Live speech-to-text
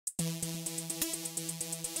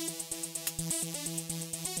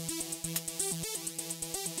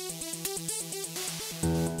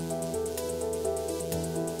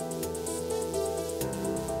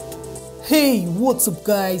Hey, what's up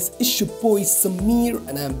guys, it's your boy Samir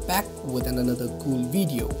and I'm back with another cool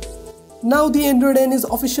video. Now the Android N is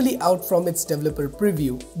officially out from its developer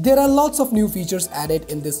preview. There are lots of new features added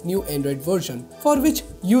in this new Android version, for which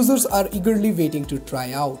users are eagerly waiting to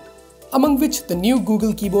try out. Among which the new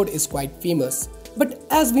Google keyboard is quite famous. But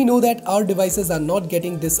as we know that our devices are not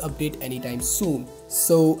getting this update anytime soon.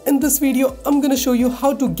 So in this video, I'm gonna show you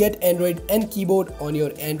how to get Android N keyboard on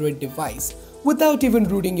your Android device without even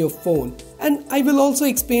rooting your phone, and I will also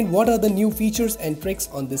explain what are the new features and tricks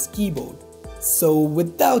on this keyboard. So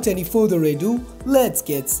without any further ado, let's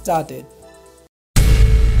get started.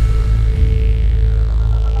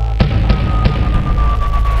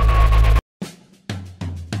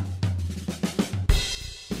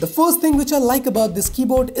 The first thing which I like about this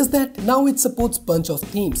keyboard is that now it supports bunch of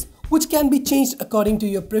themes, which can be changed according to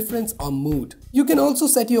your preference or mood. You can also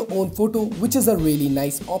set your own photo, which is a really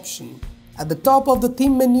nice option. At the top of the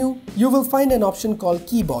theme menu, you will find an option called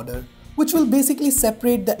Key Border, which will basically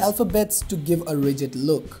separate the alphabets to give a rigid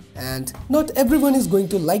look. And not everyone is going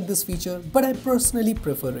to like this feature, but I personally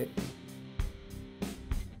prefer it.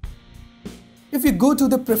 If you go to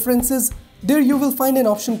the preferences, there you will find an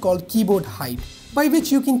option called Keyboard Height, by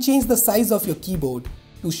which you can change the size of your keyboard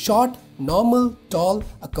to short, normal, tall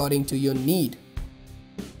according to your need.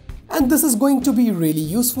 And this is going to be really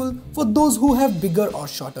useful for those who have bigger or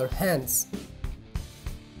shorter hands.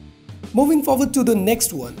 Moving forward to the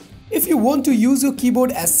next one. If you want to use your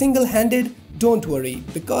keyboard as single-handed, don't worry,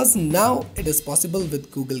 because now it is possible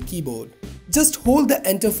with Google Keyboard. Just hold the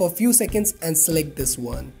enter for a few seconds and select this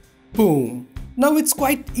one. Boom! Now it's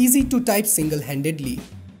quite easy to type single-handedly.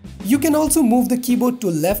 You can also move the keyboard to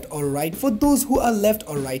left or right for those who are left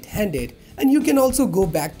or right-handed, and you can also go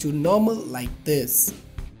back to normal like this.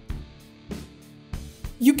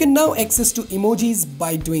 You can now access to emojis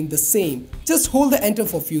by doing the same. Just hold the enter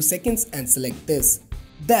for a few seconds and select this.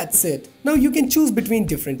 That's it. Now you can choose between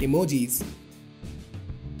different emojis.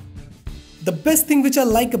 The best thing which I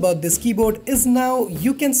like about this keyboard is now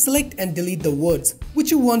you can select and delete the words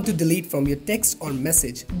which you want to delete from your text or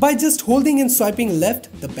message by just holding and swiping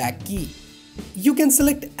left the back key. You can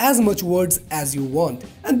select as much words as you want,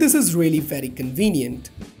 and this is really very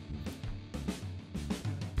convenient.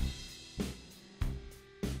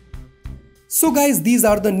 So guys, these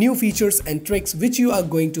are the new features and tricks which you are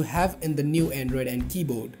going to have in the new Android N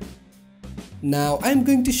keyboard. Now I am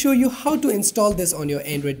going to show you how to install this on your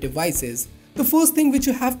Android devices. The first thing which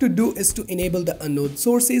you have to do is to enable the unknown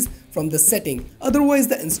sources from the setting, otherwise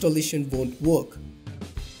the installation won't work.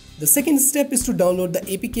 The second step is to download the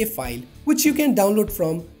APK file, which you can download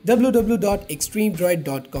from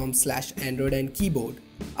www.extremedroid.com/androidandkeyboard.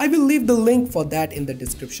 I will leave the link for that in the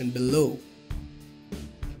description below.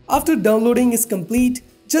 After downloading is complete,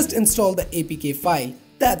 just install the APK file.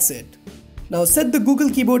 That's it. Now set the Google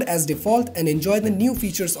keyboard as default and enjoy the new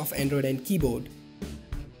features of Android N keyboard.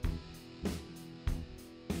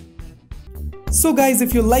 So guys,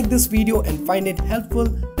 if you like this video and find it helpful,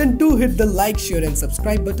 then do hit the like, share and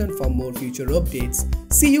subscribe button for more future updates.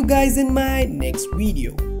 See you guys in my next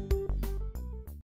video.